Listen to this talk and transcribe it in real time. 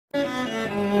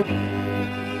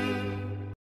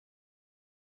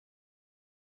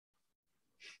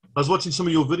I was watching some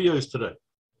of your videos today.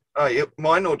 Oh, yeah,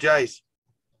 mine or Jay's?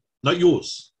 Not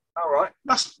yours. All right.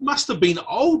 Must have been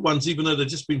old ones, even though they've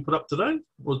just been put up today,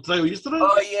 or today or yesterday.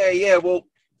 Oh, yeah. Well,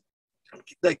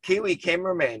 the Kiwi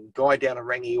cameraman guy down in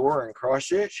Rangiora in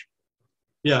Christchurch.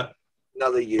 Yeah.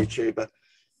 Another YouTuber.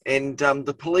 And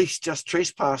the police just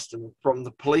trespassed him from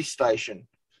the police station.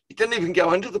 He didn't even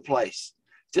go into the place.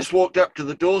 Just walked up to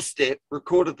the doorstep,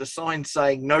 recorded the sign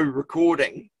saying no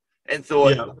recording, and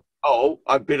thought, oh,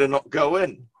 I better not go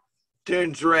in.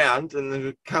 Turns around, and then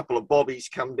a couple of bobbies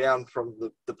come down from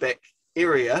the back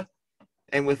area,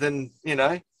 and within,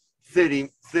 30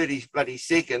 bloody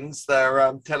seconds,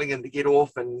 they're telling him to get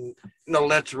off and not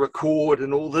allowed to record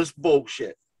and all this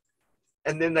bullshit.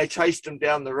 And then they chased him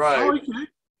down the road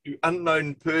to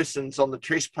unknown persons on the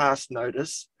trespass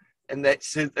notice, and they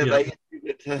issued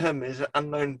it to him as an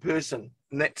unknown person,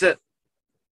 and that's it.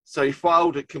 So he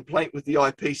filed a complaint with the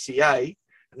IPCA,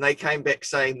 and they came back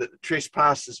saying that the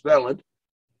trespass is valid,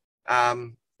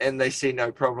 and they see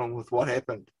no problem with what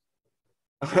happened.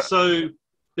 So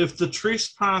if the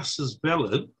trespass is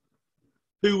valid,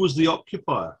 who was the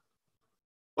occupier?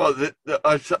 Well,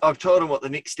 I've told him what the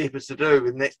next step is to do,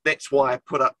 and that's why I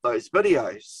put up those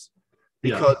videos.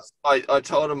 Because I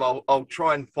told him I'll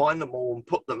try and find them all and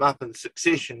put them up in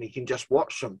succession. He can just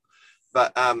watch them.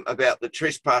 But about the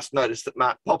trespass notice that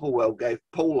Mark Popplewell gave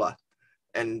Paula,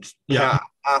 and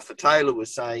Arthur Taylor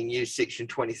was saying use Section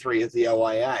 23 of the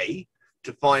OIA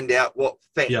to find out what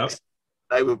facts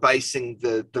they were basing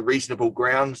the reasonable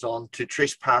grounds on to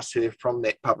trespass her from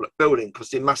that public building, because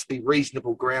there must be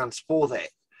reasonable grounds for that.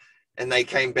 And they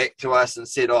came back to us and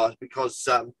said, oh, because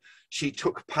she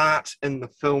took part in the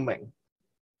filming.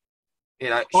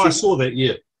 I saw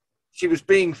that, She was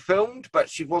being filmed, but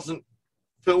she wasn't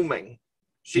filming.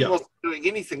 She wasn't doing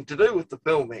anything to do with the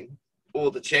filming or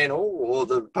the channel or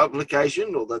the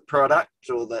publication or the product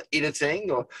or the editing,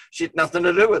 or she had nothing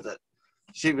to do with it.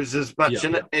 She was as much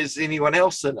in it as anyone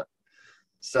else in it.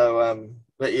 So,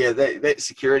 but yeah, that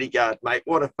security guard, mate,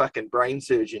 what a fucking brain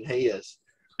surgeon he is.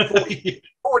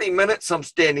 40 minutes I'm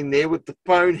standing there with the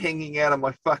phone hanging out of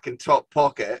my fucking top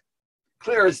pocket,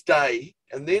 clear as day,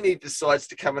 and then he decides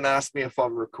to come and ask me if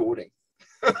I'm recording.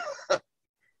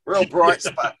 Real bright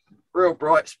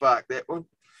spark, that one.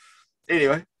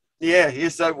 Anyway,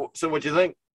 so what do you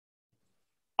think?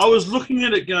 I was looking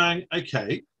at it going,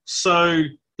 okay, so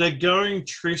they're going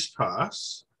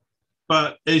trespass,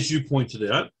 but as you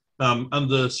pointed out,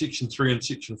 under Section 3 and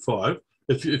Section 5,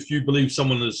 if you believe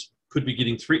someone could be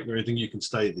getting threatened or anything, you can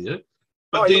stay there.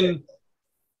 But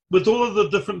with all of the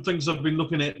different things I've been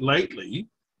looking at lately,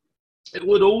 it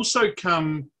would also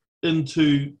come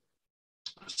into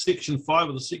Section 5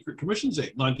 of the Secret Commissions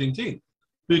Act, 1910,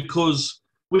 because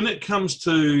when it comes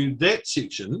to that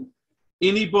section,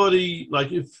 anybody,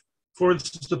 like if, for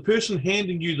instance, the person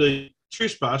handing you the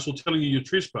trespass or telling you your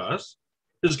trespass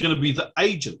is going to be the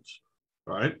agent,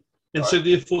 right? And so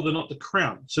therefore they're not the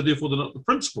Crown, so therefore they're not the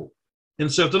principal.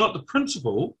 And so if they're not the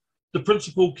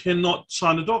principal cannot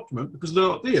sign a document because they're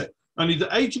not there. Only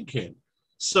the agent can.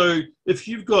 So if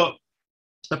you've got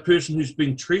a person who's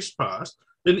been trespassed,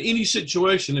 in any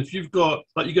situation, if you've got,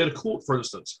 like you go to court, for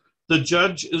instance, the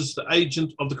judge is the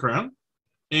agent of the Crown.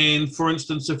 And for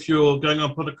instance, if you're going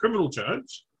up on a criminal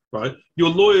charge, right, your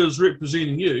lawyer is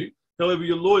representing you. However,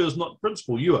 your lawyer is not the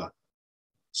principal, you are.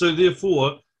 So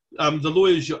therefore, the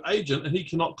lawyer is your agent and he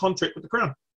cannot contract with the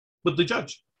Crown, with the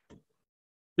judge,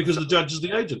 because the judge is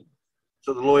the agent.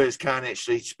 So the lawyers can't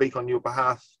actually speak on your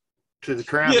behalf to the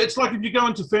Crown? Yeah, it's like if you go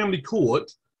into family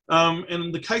court,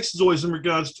 and the case is always in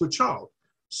regards to a child.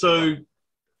 So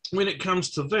when it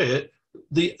comes to that,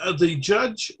 the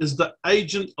judge is the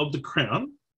agent of the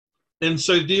Crown, and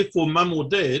so therefore mum or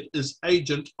dad is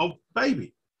agent of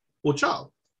baby or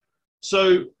child.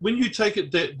 So when you take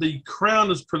it that the Crown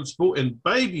is principal and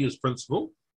baby is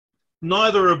principal,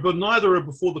 neither are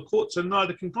before the court, so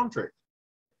neither can contract,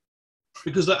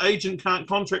 because the agent can't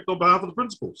contract on behalf of the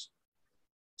principals.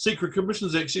 Secret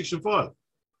Commissions Act, Section 5.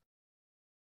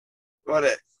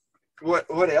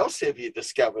 What else have you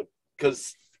discovered?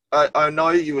 Because I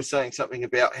know you were saying something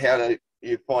about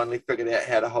you finally figured out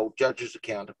how to hold judges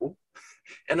accountable.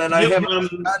 And I know how much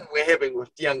fun we're having with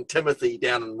young Timothy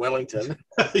down in Wellington.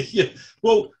 Yeah.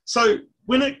 Well, so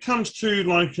when it comes to,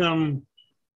 like,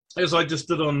 as I just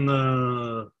did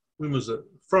on, when was it?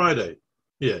 Friday.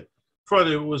 Yeah.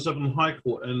 Friday was up in High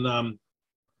Court, and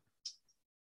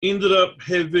ended up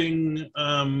having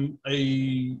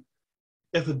a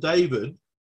affidavit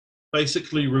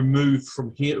basically removed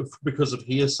from here because of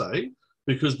hearsay,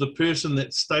 because the person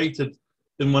that stated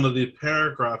in one of their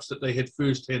paragraphs that they had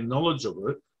first-hand knowledge of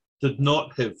it did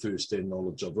not have first-hand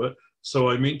knowledge of it. So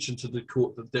I mentioned to the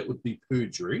court that that would be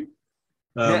perjury.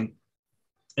 Yeah.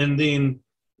 And then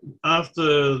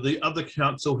after the other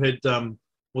counsel had,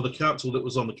 or the counsel that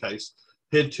was on the case,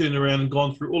 had turned around and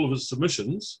gone through all of his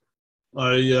submissions,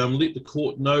 I let the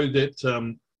court know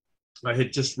that I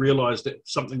had just realised that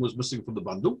something was missing from the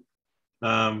bundle.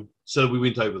 So we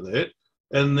went over that.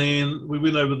 And then we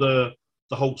went over the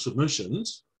whole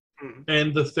submissions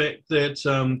and the fact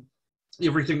that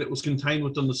everything that was contained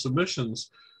within the submissions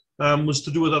was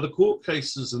to do with other court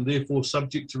cases and therefore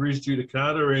subject to res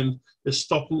judicata and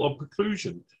estoppel of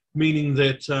preclusion, meaning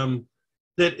that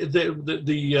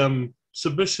the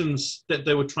submissions that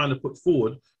they were trying to put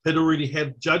forward had already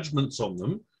had judgments on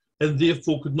them and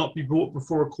therefore could not be brought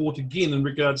before a court again in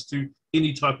regards to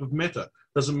any type of matter.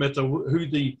 Doesn't matter who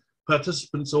the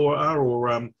participants are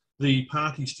or the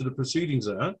parties to the proceedings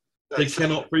are, they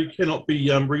cannot be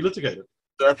relitigated.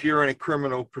 So if you're in a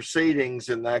criminal proceedings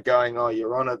and they're going, oh,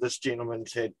 Your Honour, this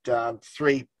gentleman's had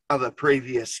 3 other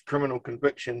previous criminal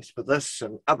convictions for this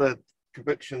and other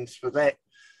convictions for that,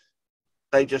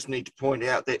 they just need to point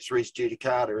out that's res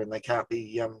judicata and they can't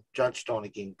be judged on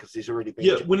again because there's already been...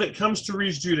 Yeah, when it comes to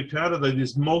res judicata, though,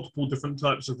 there's multiple different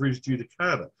types of res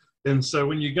judicata. And so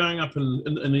when you're going up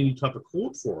in any type of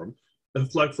court forum,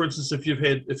 if, like, for instance, if you've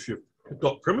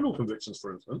got criminal convictions,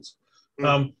 for instance,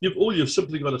 you've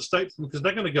simply got to state them because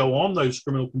they're going to go on those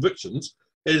criminal convictions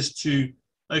as to,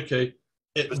 okay,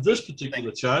 at this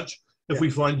particular charge, if we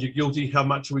find you guilty, how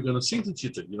much are we going to sentence you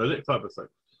to? You know, that type of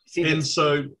thing. And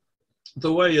so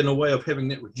the way, in a way of having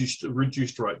that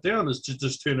reduced right down is to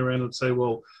just turn around and say,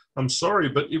 well, I'm sorry,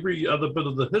 but every other bit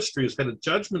of the history has had a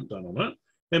judgment done on it.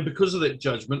 And because of that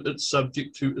judgment, it's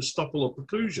subject to estoppel or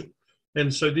preclusion.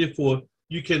 And so therefore,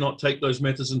 you cannot take those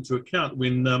matters into account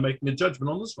when making a judgment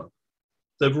on this one.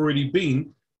 They've already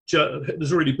been,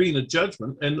 there's already been a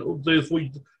judgment, and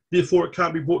therefore it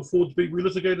can't be brought forward to be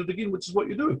relitigated again, which is what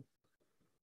you're doing.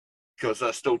 Because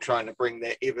they're still trying to bring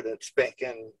that evidence back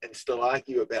in and still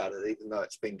argue about it, even though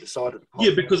it's been decided upon.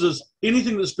 Yeah, because there's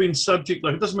anything that's been subject,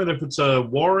 like it doesn't matter if it's a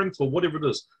warrant or whatever it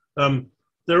is.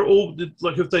 They're all,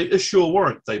 like if they issue a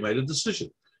warrant, they made a decision.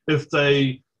 If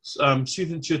they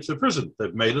sentence you to prison,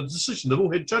 they've made a decision. They've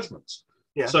all had judgments.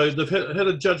 Yeah. So they've had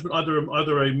a judgment,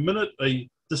 either a minute, a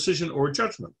decision, or a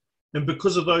judgment. And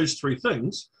because of those 3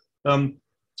 things,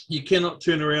 you cannot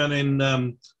turn around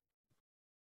and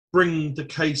bring the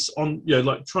case on, you know,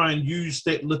 like try and use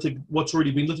that what's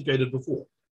already been litigated before.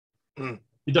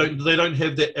 They don't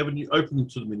have that avenue open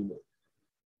to them anymore.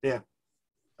 Yeah.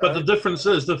 But the difference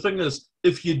is, the thing is,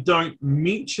 if you don't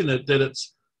mention it, that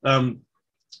it's estoppel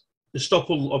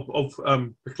of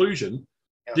preclusion,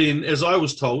 then as I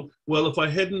was told, well, if I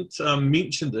hadn't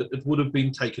mentioned it, it would have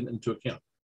been taken into account.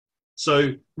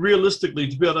 So realistically,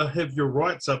 to be able to have your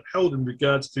rights upheld in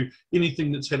regards to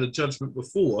anything that's had a judgment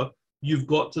before, you've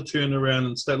got to turn around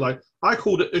and say, like, I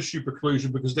called it issue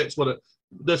preclusion because that's what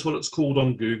it's called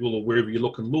on Google or wherever you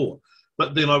look in law.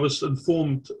 But then I was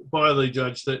informed by the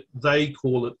judge that they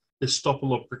call it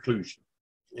estoppel of preclusion.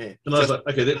 Yeah. And I was like,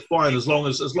 okay, that's fine as long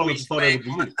as it's not able to be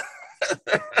used.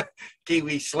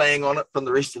 Kiwi slang on it from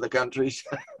the rest of the countries.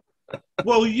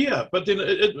 Well, yeah, but then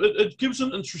it gives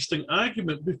an interesting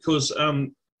argument because,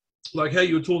 like how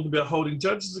you were talking about holding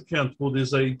judges accountable,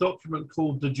 there's a document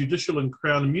called the Judicial and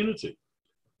Crown Immunity.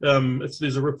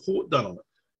 There's a report done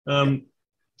on it.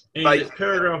 And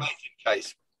paragraph...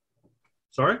 case.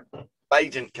 Sorry?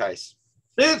 Agent case.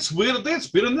 That's weird. That's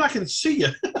better. And I can see you.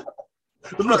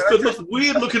 It looks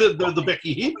weird looking at the back of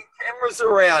your head. Cameras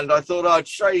around. I thought I'd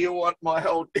show you what my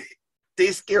whole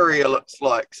desk area looks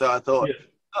like. So I thought,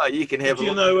 you can have a look.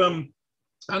 You know,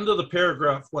 under the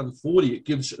paragraph 140, it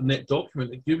gives, in that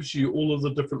document, it gives you all of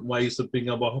the different ways of being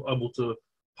able to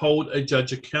hold a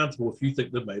judge accountable if you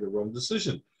think they've made a wrong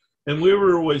decision. And we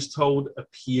were always told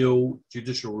appeal,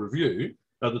 judicial review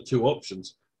are the 2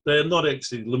 options. They're not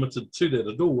actually limited to that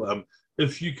at all.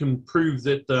 If you can prove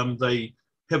that they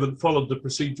haven't followed the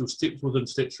procedural steps within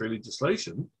statutory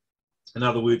legislation, in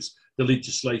other words, the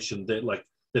legislation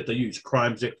that they use,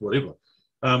 Crimes Act, whatever,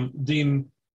 then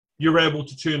you're able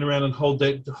to turn around and hold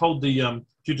the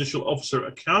judicial officer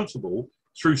accountable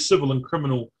through civil and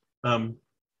criminal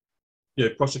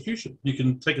prosecution. You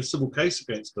can take a civil case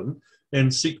against them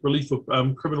and seek relief of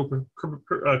a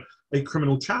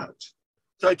criminal charge.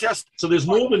 So there's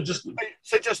more than just...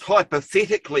 So just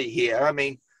hypothetically here, I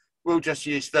mean, we'll just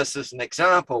use this as an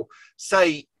example.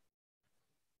 Say,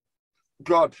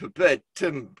 God forbid,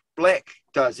 Tim Black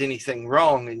does anything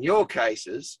wrong in your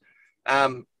cases,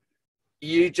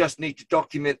 you just need to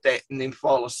document that and then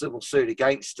file a civil suit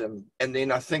against him. And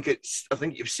then I think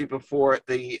you've said before at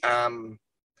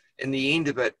in the end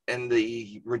of it, and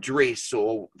the redress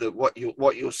or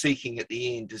what you're seeking at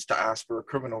the end is to ask for a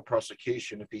criminal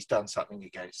prosecution if he's done something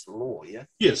against the law. Yeah.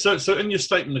 Yeah. So in your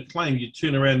statement of claim, you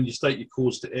turn around and you state your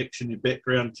cause to action, your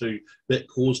background to that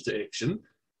cause to action,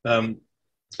 and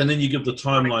then you give the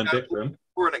timeline background.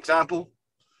 For an example,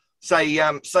 say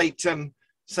Tim,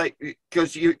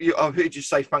 because I've heard you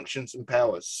say functions and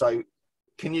powers. So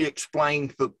can you explain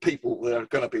for people that are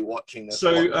going to be watching this?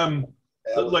 So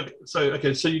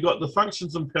so you got the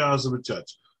functions and powers of a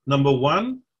judge. Number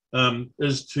one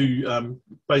is to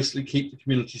basically keep the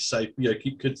community safe,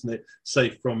 keep kids in there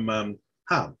safe from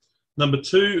harm. Number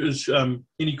two is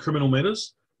any criminal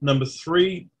matters. Number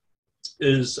three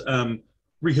is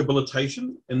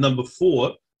rehabilitation, and number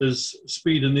four is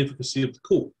speed and efficacy of the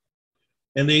court.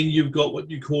 And then you've got what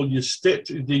you call your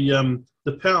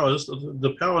the powers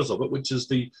of it, which is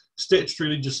the statutory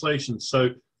legislation. So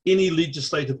any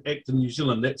legislative act in New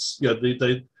Zealand, that's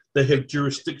they have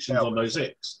jurisdictions on those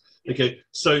acts. Okay,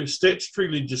 so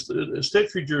statutory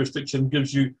jurisdiction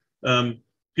gives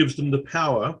them the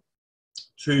power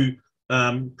to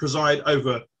preside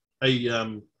over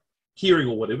a hearing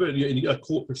or whatever, a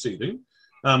court proceeding,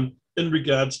 in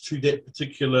regards to that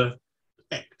particular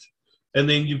act. And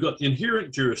then you've got the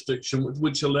inherent jurisdiction,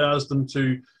 which allows them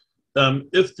to,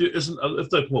 if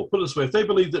they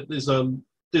believe that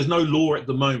there's no law at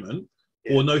the moment,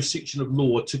 or no section of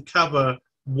law to cover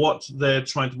what they're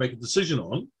trying to make a decision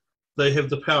on, they have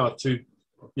the power to,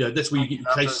 that's where you get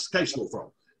your case law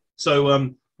from.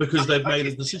 So because they've made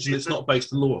a decision, it's not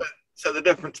based on law. So the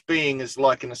difference being is,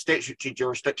 like in a statutory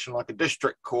jurisdiction, like a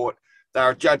district court, there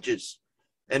are judges.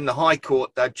 In the High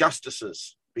Court, they're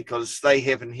justices, because they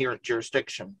have inherent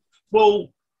jurisdiction.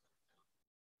 Well,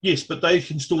 yes, but they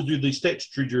can still do the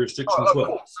statutory jurisdiction as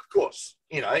well. Of course.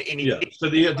 So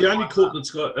the only court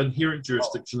that's got inherent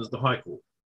jurisdiction is the High Court.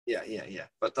 Yeah.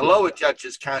 But the lower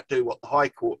judges can't do what the High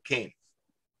Court can.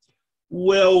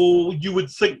 Well, you would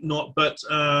think not, but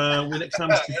when it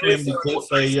comes to family court,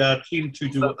 they tend to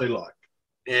do what they like.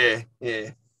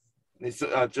 Yeah.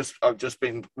 I've just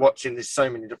been watching. There's so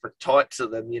many different types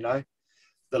of them.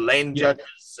 The land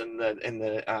judges and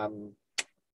the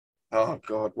oh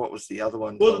God, what was the other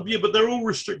one? Well, yeah, but they're all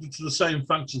restricted to the same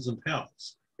functions and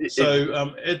powers.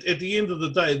 So at the end of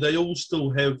the day, they all still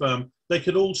have they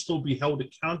could all still be held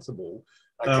accountable.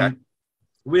 Okay.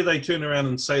 Where they turn around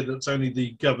and say that it's only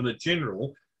the Governor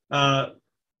General, to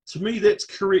me that's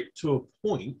correct to a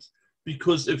point,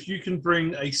 because if you can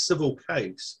bring a civil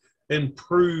case and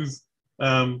prove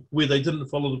where they didn't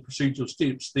follow the procedural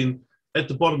steps, then at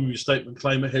the bottom of your statement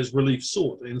claim it has relief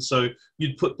sought, and so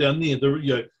you'd put down there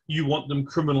you want them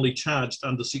criminally charged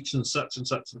under section such and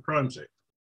such of the Crimes Act.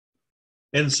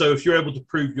 And so if you're able to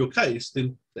prove your case,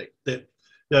 then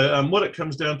what it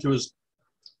comes down to is,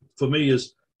 for me,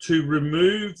 is to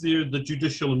remove the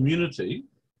judicial immunity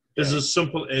is as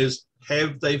simple as,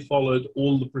 have they followed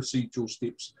all the procedural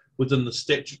steps within the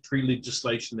statutory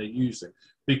legislation they're using?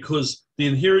 Because the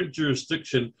inherent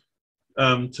jurisdiction,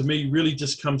 to me, really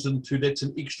just comes into, that's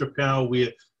an extra power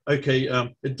where,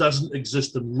 it doesn't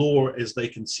exist in law as they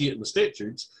can see it in the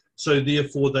statutes, so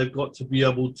therefore they've got to be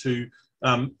able to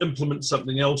implement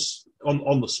something else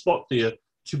on the spot there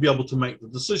to be able to make the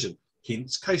decision,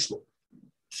 hence case law.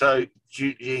 So,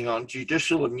 hang on,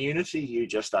 judicial immunity you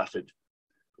just uttered.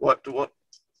 What?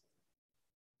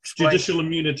 Judicial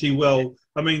immunity, well,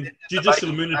 I mean, judicial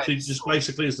immunity just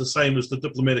basically is the same as the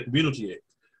Diplomatic Immunity Act.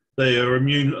 They are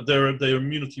immune, they're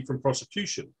immunity from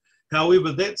prosecution.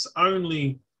 However, that's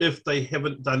only if they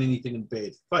haven't done anything in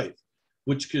bad faith,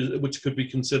 which could be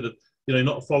considered,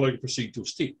 not following procedural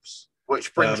steps.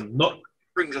 Which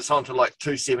brings us on to like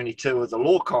 272 of the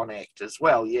Law Con Act as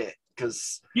well,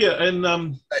 because and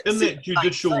in that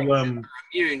judicial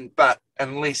immune, but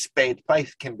unless bad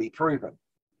faith can be proven.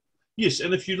 Yes,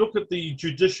 and if you look at the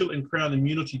Judicial and Crown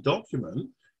immunity document,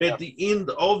 at the end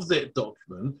of that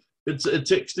document,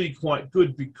 it's actually quite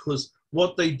good, because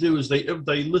what they do is they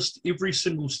list every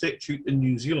single statute in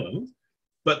New Zealand,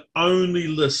 but only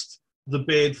list the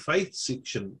bad faith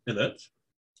section in it,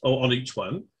 or on each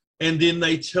one, and then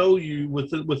they tell you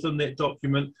within that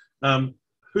document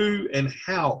who and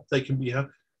how they can be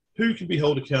who can be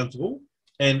held accountable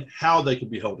and how they can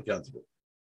be held accountable.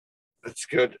 That's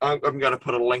good. I'm going to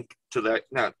put a link to that.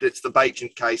 No, it's the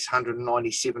Bagent case,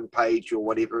 197 page or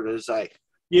whatever it is, eh?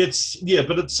 Yeah,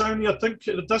 but it's only, I think,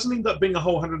 it doesn't end up being a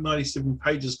whole 197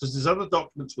 pages, because there's other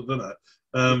documents within it.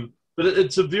 But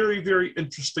it's a very, very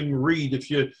interesting read if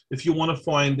you want to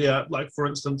find out. Like, for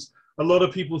instance, a lot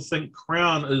of people think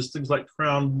Crown is things like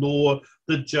Crown law,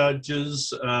 the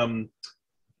judges, all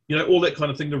that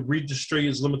kind of thing. The registry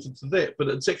is limited to that, but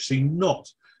it's actually not.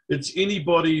 It's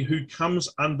anybody who comes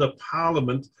under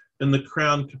Parliament in the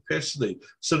Crown capacity.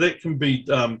 So that can be,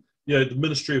 you know, the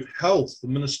Ministry of Health, the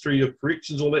Ministry of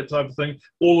Corrections, all that type of thing,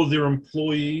 all of their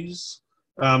employees,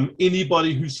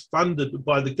 anybody who's funded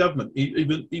by the government,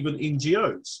 even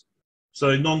NGOs.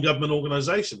 So non-government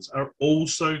organisations are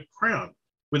also Crown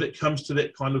when it comes to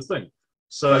that kind of thing.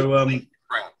 So, Crown.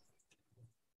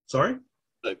 Sorry?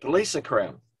 The police are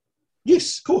Crown.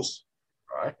 Yes, of course.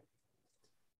 Right.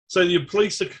 So the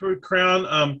police are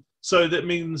Crown. So that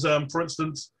means, for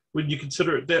instance, when you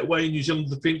consider it that way, New Zealand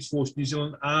Defence Force, New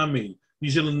Zealand Army, New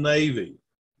Zealand Navy,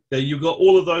 okay, you've got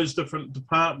all of those different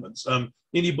departments.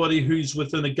 Anybody who's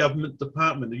within a government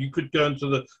department, you could go into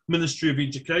the Ministry of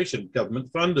Education, government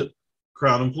funded,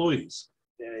 Crown employees.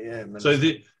 Yeah.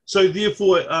 So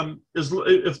therefore,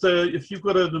 if you've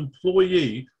got an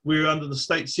employee where under the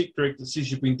State Sector Act that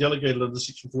says you've been delegated under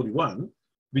Section 41,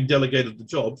 been delegated the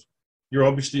jobs, you're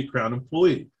obviously a Crown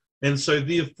employee. And so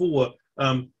therefore,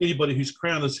 anybody who's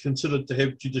Crown is considered to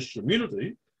have judicial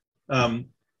immunity. You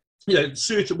know,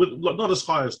 not as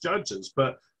high as judges,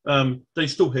 but they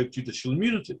still have judicial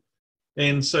immunity.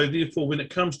 And so therefore, when it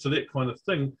comes to that kind of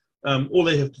thing, all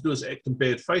they have to do is act in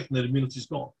bad faith and that immunity's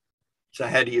gone. So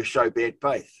how do you show bad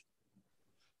faith?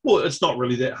 Well, it's not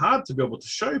really that hard to be able to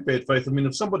show bad faith. I mean,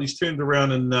 if somebody's turned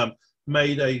around and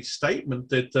made a statement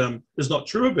that is not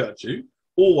true about you,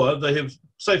 or they have,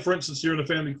 say, for instance, you're in a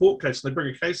family court case and they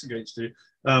bring a case against you,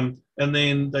 and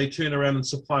then they turn around and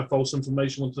supply false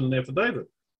information within an affidavit,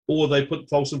 or they put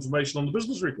false information on the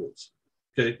business records,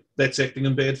 okay, that's acting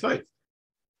in bad faith.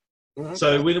 Okay.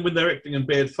 So when they're acting in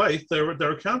bad faith, they're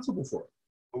accountable for it.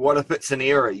 What if it's an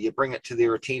error? You bring it to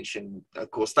their attention.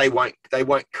 Of course, they won't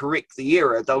correct the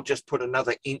error. They'll just put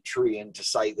another entry in to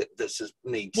say that this is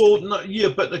needs. Well, no, yeah,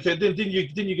 but okay, then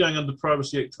you're going under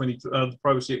Privacy Act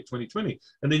 2020,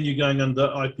 and then you're going under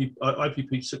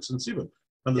IPP 6 and 7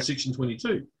 under Section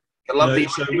 22. I love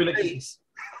these. So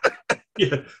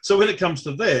when it comes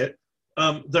to that,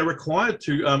 they're required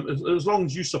to, as long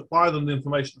as you supply them the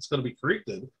information that's going to be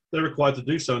corrected, they're required to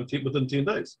do so within 10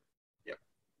 days.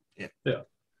 Yeah.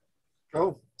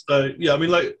 Cool. So yeah, I mean,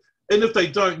 like, and if they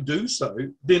don't do so,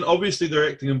 then obviously they're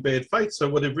acting in bad faith. So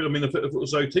whatever, I mean, if it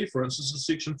was OT, for instance, it's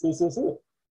Section 444.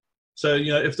 So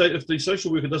you know, if the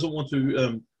social worker doesn't want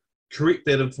to correct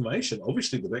that information,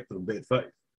 obviously they've acted in bad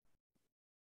faith.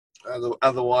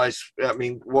 Otherwise, I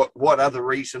mean, what other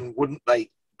reason wouldn't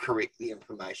they correct the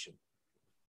information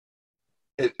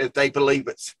if they believe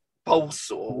it's false?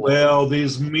 Or well,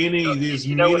 there's many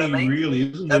what I mean?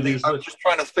 Really, isn't there? I'm just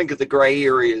trying to think of the grey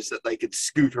areas that they could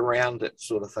scoot around it,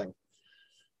 sort of thing.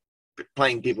 But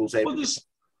playing devil's advocate.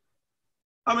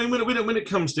 I mean, when it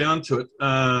comes down to it,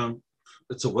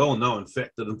 it's a well-known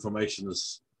fact that information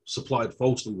is supplied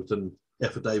falsely within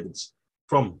affidavits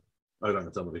from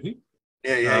Oranga Tamariki.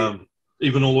 Yeah.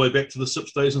 Even all the way back to the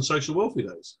SIPS days and social welfare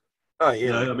days. Oh, yeah.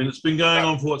 You know, I mean, it's been going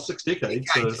on for, what, 6 decades?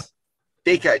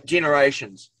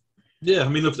 Generations. Yeah, I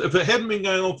mean, if it hadn't been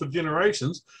going on for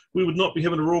generations, we would not be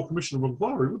having a Royal Commission of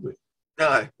Inquiry, would we?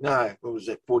 No. What was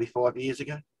that, 45 years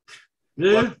ago?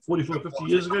 Yeah, 45, 50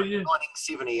 years ago, yeah.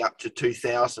 1970 up to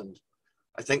 2000.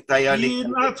 I think they only... Yeah,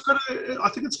 no, I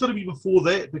think it's got to be before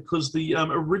that, because the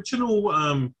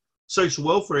original Social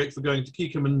Welfare Act for going to key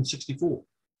came in 64.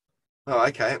 Oh,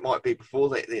 okay. It might be before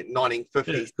that, then,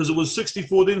 1950s. Because it was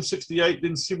 64, then 68,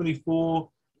 then 74,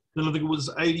 then I think it was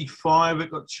 85,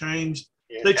 it got changed.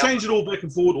 Yeah, they change it all back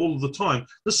and forward all of the time.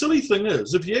 The silly thing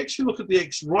is, if you actually look at the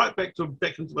Acts right back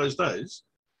into those days,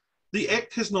 the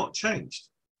Act has not changed.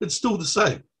 It's still the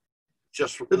same.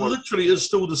 It literally is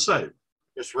still the same.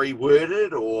 Just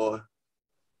reworded, or?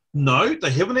 No,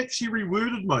 they haven't actually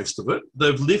reworded most of it.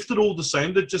 They've left it all the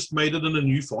same. They've just made it in a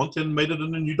new font and made it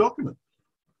in a new document.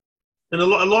 And a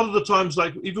lot of the times,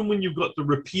 like even when you've got the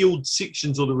repealed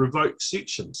sections or the revoked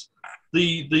sections,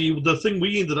 the thing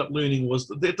we ended up learning was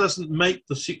that doesn't make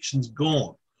the sections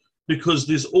gone, because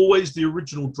there's always the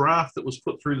original draft that was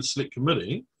put through the select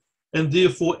committee, and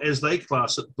therefore, as they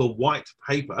class it, the white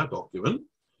paper document.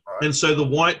 Right. And so the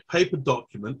white paper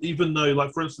document, even though,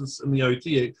 like for instance, in the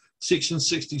OT Act, Section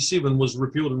 67 was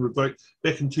repealed and revoked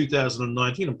back in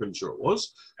 2019, I'm pretty sure it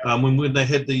was, when they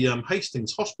had the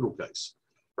Hastings hospital case.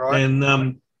 Right.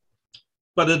 And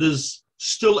but it is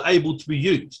still able to be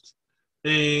used.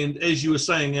 And as you were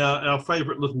saying, our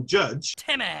favourite little judge,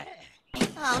 Timmy.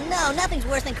 Oh no, nothing's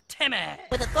worse than Timmy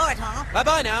with authority. Bye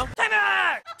bye now. Timmy.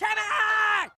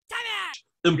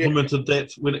 Implemented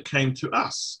that when it came to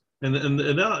us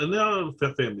in our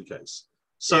family case.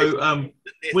 So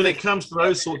when it comes to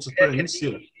those sorts of things,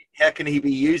 how can he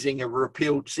be using a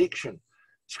repealed section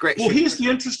scratch. Well, here's the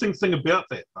interesting thing about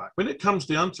that, Mark. When it comes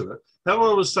down to it, how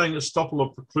I was saying estoppel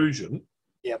or preclusion,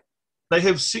 Yep. they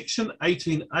have section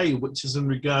 18A, which is in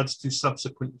regards to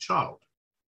subsequent child.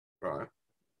 Right.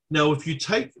 Now, if you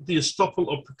take the estoppel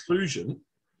or preclusion,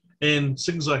 and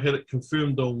since I had it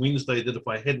confirmed on Wednesday that if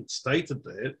I hadn't stated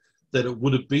that it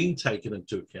would have been taken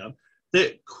into account,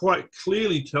 that quite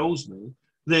clearly tells me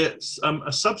that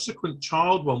a subsequent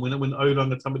child one, when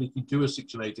Oranga Tamariki do a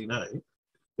section 18A,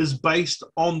 is based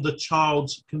on the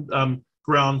child's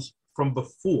grounds from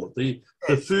before, the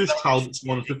first child that's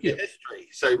wanted to get. History.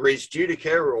 So res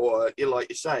judica, or like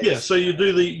you say. Yeah, so you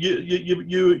do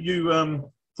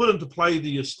you put into play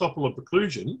the estoppel or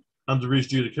preclusion under res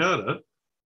judicata,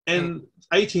 and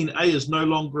 18A is no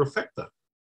longer a factor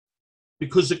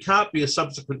because it can't be a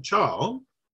subsequent child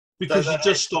because you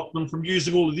just stopped them from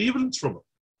using all of the evidence from it.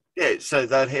 Yeah, so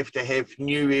they'd have to have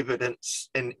new evidence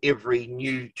in every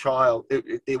new child.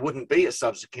 There wouldn't be a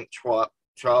subsequent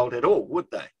child at all,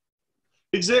 would they?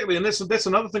 Exactly, and that's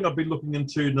another thing I've been looking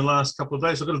into in the last couple of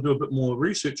days. I've got to do a bit more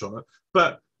research on it.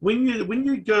 But when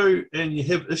you go and you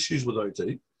have issues with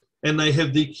OT, and they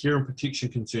have their care and protection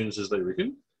concerns, as they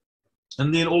reckon,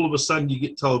 and then all of a sudden you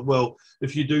get told, well,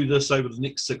 if you do this over the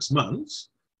next 6 months,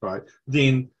 right,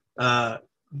 then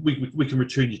we can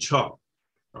return your child,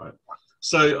 right?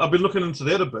 So I've been looking into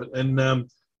that a bit, and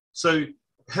so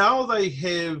how they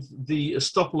have the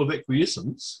estoppel of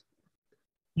acquiescence,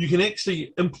 you can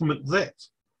actually implement that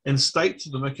and state to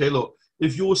them, okay, look,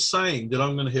 if you're saying that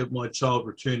I'm going to have my child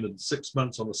returned in 6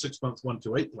 months on a 6-month 1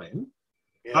 to 8 plan,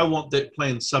 yeah, I want that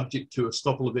plan subject to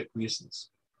estoppel of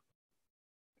acquiescence.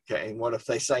 Okay, and what if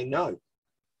they say no?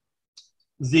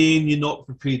 Then you're not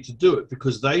prepared to do it,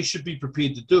 because they should be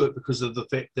prepared to do it because of the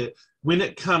fact that when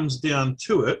it comes down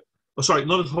to it, oh, sorry,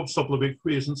 not a estoppel of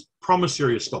acquiescence,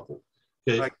 promissory estoppel.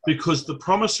 Okay? Because the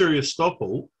promissory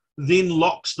estoppel then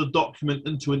locks the document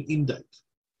into an end date.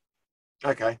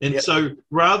 Okay. And so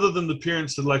rather than the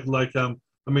parents that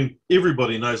I mean,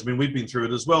 everybody knows, I mean, we've been through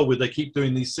it as well, where they keep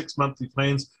doing these 6 monthly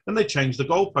plans and they change the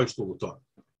goalpost all the time,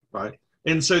 right?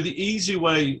 And so the easy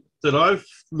way that I've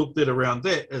looked at around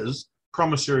that is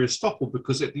promissory estoppel,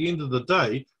 because at the end of the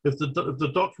day, if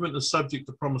the document is subject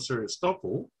to promissory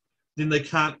estoppel, then they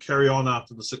can't carry on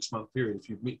after the 6-month period. If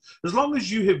you've met, as long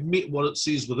as you have met what it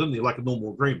says within there, like a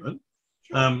normal agreement,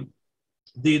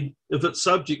 then if it's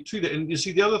subject to that, and you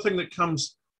see the other thing that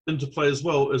comes into play as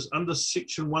well is under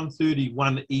section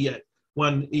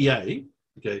 130(1)(EA),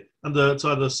 okay, under it's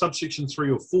either subsection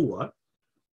 3 or 4,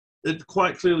 it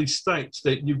quite clearly states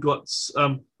that you've got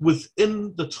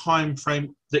within the time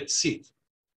frame that's set.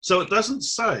 So it doesn't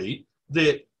say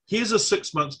that here's a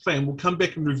 6 months plan, we'll come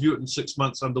back and review it in 6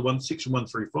 months under section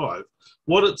 135.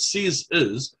 What it says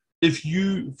is, if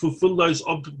you fulfill those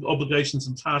obligations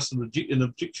and tasks and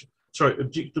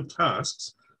objective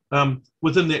tasks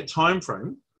within that time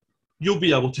frame, you'll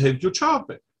be able to have your child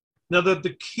back. Now,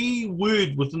 the key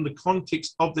word within the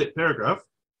context of that paragraph,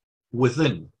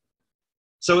 within.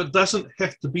 So it doesn't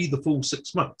have to be the full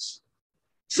 6 months.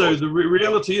 So the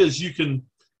reality is you can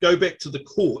go back to the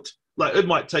court, like it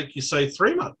might take you, say,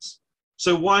 3 months.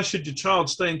 So why should your child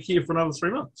stay in care for another 3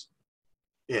 months?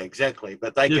 Yeah, exactly.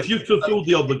 But they if you've fulfilled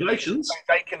the obligations,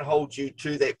 they can hold you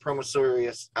to that promissory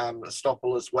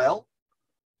estoppel as well.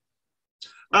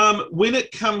 When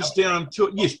it comes down to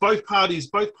it, yes, both parties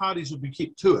would be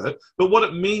kept to it. But what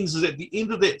it means is at the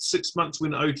end of that 6 months,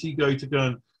 when OT go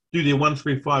and do their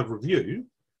 135 review,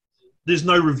 there's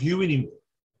no review anymore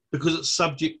because it's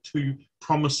subject to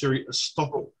promissory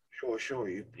estoppel. Sure.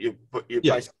 You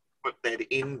basically put that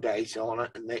end date on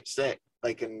it, and that's that.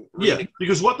 They can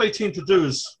because what they tend to do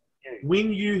is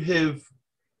when you've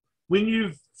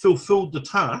fulfilled the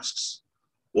tasks,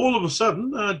 all of a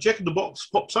sudden Jack in the Box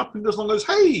pops up and goes,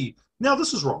 hey, now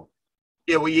this is wrong.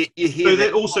 Yeah, well, you hear so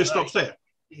that also stops that.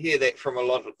 You hear that from a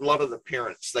lot of the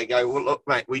parents. They go, well, look,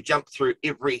 mate, we jumped through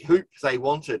every hoop they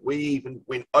wanted. We even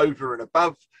went over and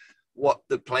above what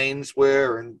the plans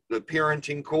were and the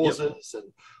parenting causes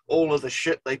and all of the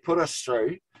shit they put us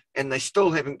through, and they still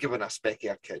haven't given us back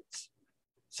our kids.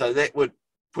 So that would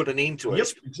put an end to it,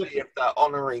 exactly, if they're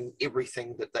honouring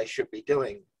everything that they should be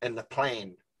doing in the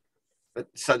plan. But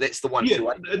so that's the one.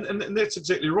 And that's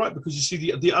exactly right, because you see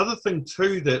the other thing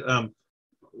too that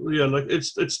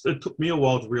it took me a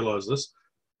while to realise this.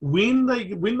 When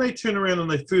they turn around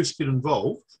and they first get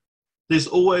involved, there's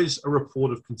always a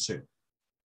report of concern.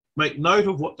 Make note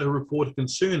of what the report of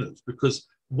concern is, because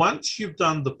once you've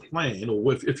done the plan,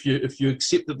 or if you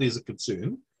accept that there's a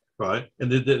concern, right,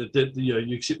 and that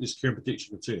you accept there's care and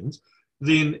protection concerns,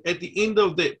 then at the end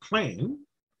of that plan,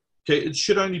 okay, it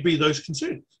should only be those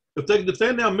concerns. If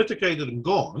they're now mitigated and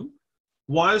gone,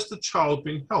 Why is the child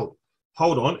being held?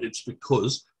 Hold on, it's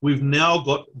because we've now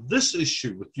got this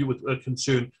issue with you, with a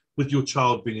concern with your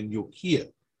child being in your care.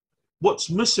 What's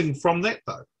missing from that,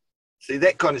 though? See,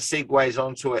 that kind of segues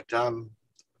onto it.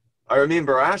 I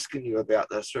remember asking you about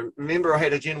this. Remember, I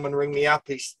had a gentleman ring me up.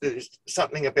 There's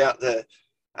something about the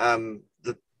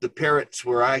parents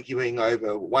were arguing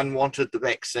over one wanted the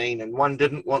vaccine and one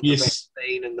didn't want the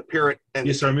vaccine, and the parent. And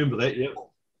yes, I remember that. Yeah.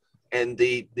 And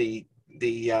the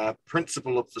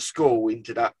principal of the school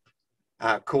ended up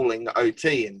calling the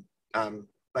OT, and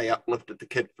they uplifted the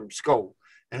kid from school,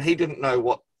 and he didn't know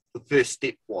what the first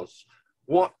step was.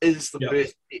 What is the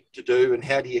first step to do, and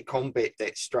how do you combat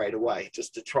that straight away,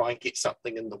 just to try and get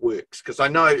something in the works? Because I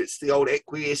know it's the old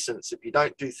acquiescence. If you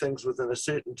don't do things within a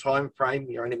certain time frame,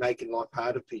 you're only making life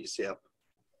harder for yourself.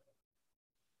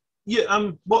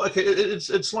 Yeah. Well, okay.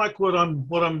 It's like what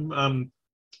I'm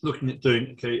looking at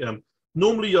doing. Okay.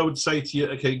 Normally, I would say to you,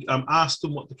 okay, ask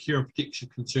them what the care and protection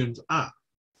concerns are.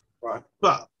 Right.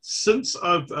 But since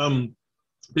I've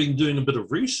been doing a bit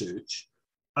of research,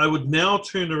 I would now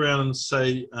turn around and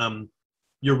say,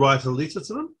 you write a letter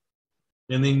to them.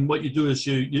 And then what you do is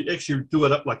you actually do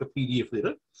it up like a PDF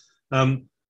letter. And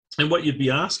what you'd be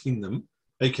asking them,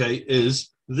 okay,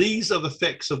 is these are the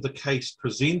facts of the case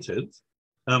presented.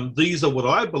 These are what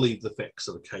I believe the facts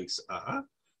of the case are.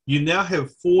 You now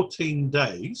have 14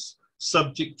 days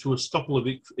subject to a estoppel of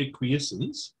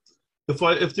acquiescence.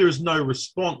 If there is no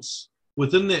response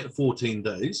within that 14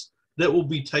 days, that will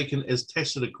be taken as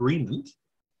tacit agreement,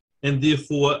 and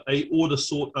therefore a order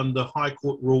sought under High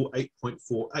Court Rule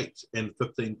 8.48 and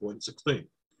 15.16.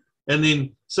 And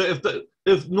then, so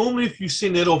normally if you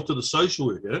send that off to the social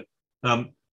worker,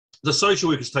 the social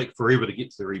workers take forever to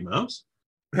get to their emails.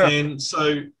 Yeah. And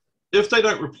so if they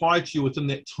don't reply to you within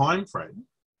that time frame,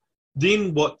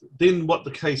 then what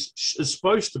the case is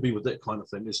supposed to be with that kind of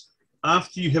thing is,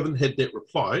 after you haven't had that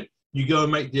reply, you go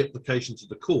and make the application to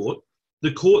the court.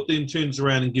 The court then turns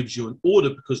around and gives you an order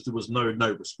because there was no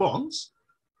response.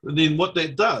 And then what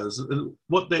that does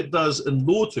in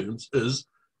law terms is,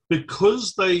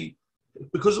 because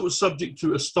it was subject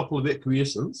to estoppel of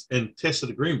acquiescence and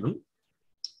tacit agreement,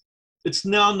 it's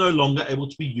now no longer able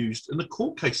to be used in a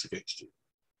court case against you.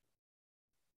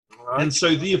 Right. And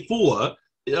so therefore,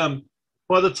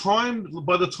 by the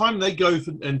time they go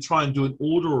and try and do an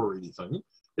order or anything,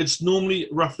 it's normally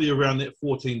roughly around that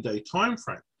 14-day time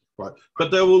frame. Right. But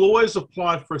they will always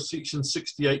apply for a Section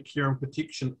 68 care and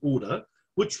protection order,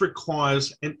 which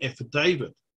requires an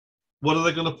affidavit. What are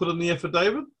they going to put in the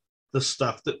affidavit? The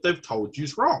stuff that they've told you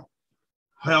is wrong.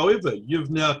 However, you've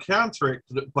now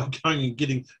counteracted it by going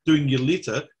and doing your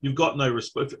letter. You've got no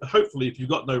response. Hopefully, if you've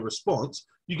got no response,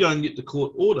 you go and get the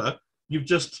court order. You've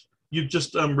just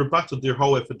rebutted their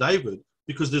whole affidavit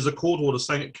because there's a court order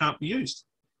saying it can't be used.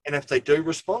 And if they do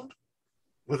respond?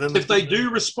 If they do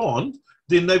respond,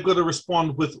 then they've got to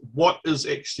respond with what is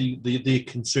actually their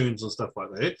concerns and stuff like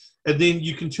that. And then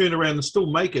you can turn around and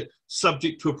still make it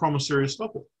subject to a promissory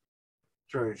estoppel.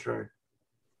 True.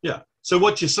 Yeah. So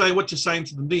what you're saying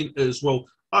to them then is, well,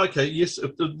 okay, yes,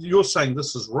 if you're saying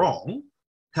this is wrong.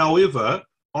 However,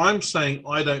 I'm saying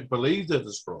I don't believe that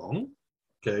is wrong.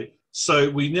 Okay. So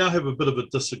we now have a bit of a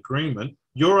disagreement.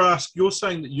 You're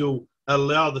saying that you'll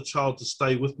allow the child to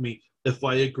stay with me if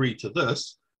I agree to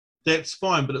this. That's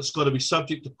fine, but it's got to be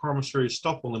subject to promissory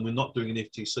estoppel, and we're not doing an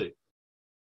FTC.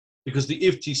 Because the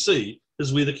FTC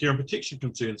is where the care and protection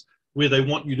concerns, where they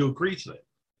want you to agree to that.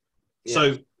 Yeah.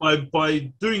 So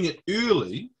by doing it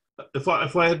early, if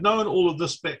I had known all of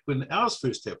this back when ours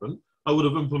first happened, I would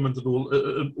have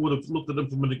looked at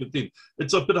implementing it then.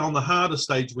 It's a bit on the harder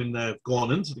stage when they've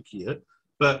gone into the care,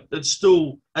 but it's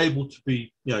still able to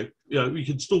be, we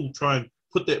can still try and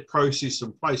put that process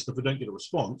in place. And if we don't get a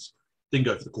response, then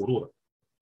go for the court order.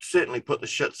 Certainly put the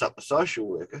shits up the social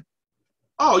worker.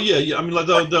 Oh yeah. I mean, like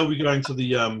they'll be going to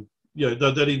the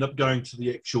they'll end up going to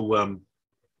the actual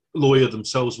lawyer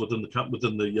themselves within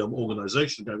the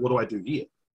organisation. Going, what do I do here?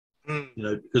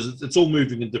 Because it's all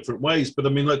moving in different ways. But I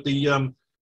mean, like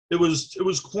it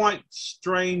was quite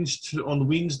strange on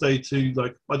Wednesday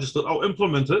I just thought I'll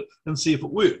implement it and see if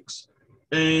it works.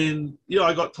 And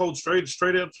I got told straight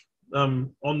out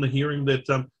on the hearing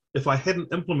that if I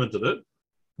hadn't implemented it,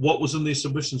 what was in their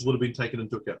submissions would have been taken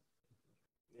into account.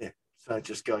 Yeah, so it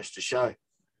just goes to show.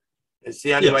 It's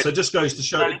the only way. So it just goes to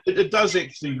show it does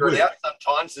actually work.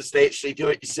 Sometimes is to actually do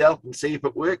it yourself and see if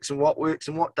it works and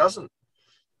what doesn't.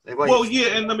 Well,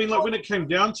 yeah, and I mean, like when it came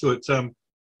down to it,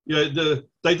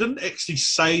 they didn't actually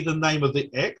say the name of the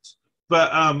act,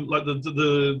 but like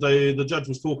the judge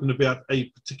was talking about a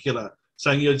particular,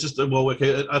 saying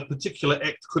a particular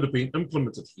act could have been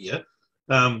implemented here.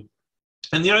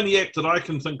 And the only act that I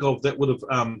can think of that would have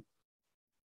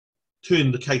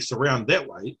turned the case around that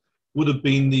way would have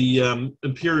been the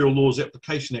Imperial Laws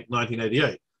Application Act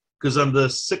 1988, because under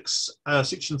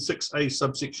Section 6A,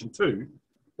 subsection 2,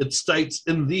 it states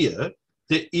in there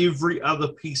that every other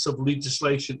piece of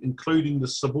legislation, including the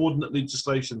subordinate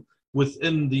legislation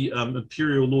within the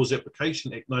Imperial Laws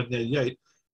Application Act 1988,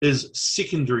 is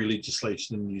secondary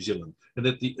legislation in New Zealand, and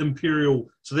that the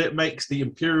so that makes the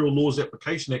Imperial Laws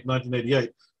Application Act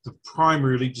 1988 the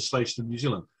primary legislation in New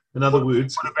Zealand. In other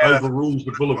words, it overrules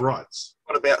the Bill of Rights.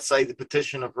 What about, say, the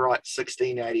Petition of Rights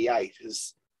 1688?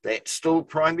 Is that still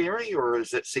primary or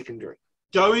is it secondary?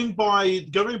 Going by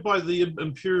the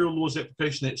Imperial Laws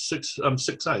Application Act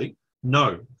 6A,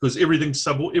 no, because everything's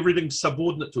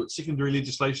subordinate to it, secondary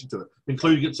legislation to it,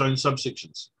 including its own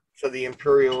subsections. So the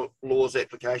Imperial Laws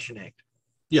Application Act.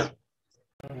 Yeah.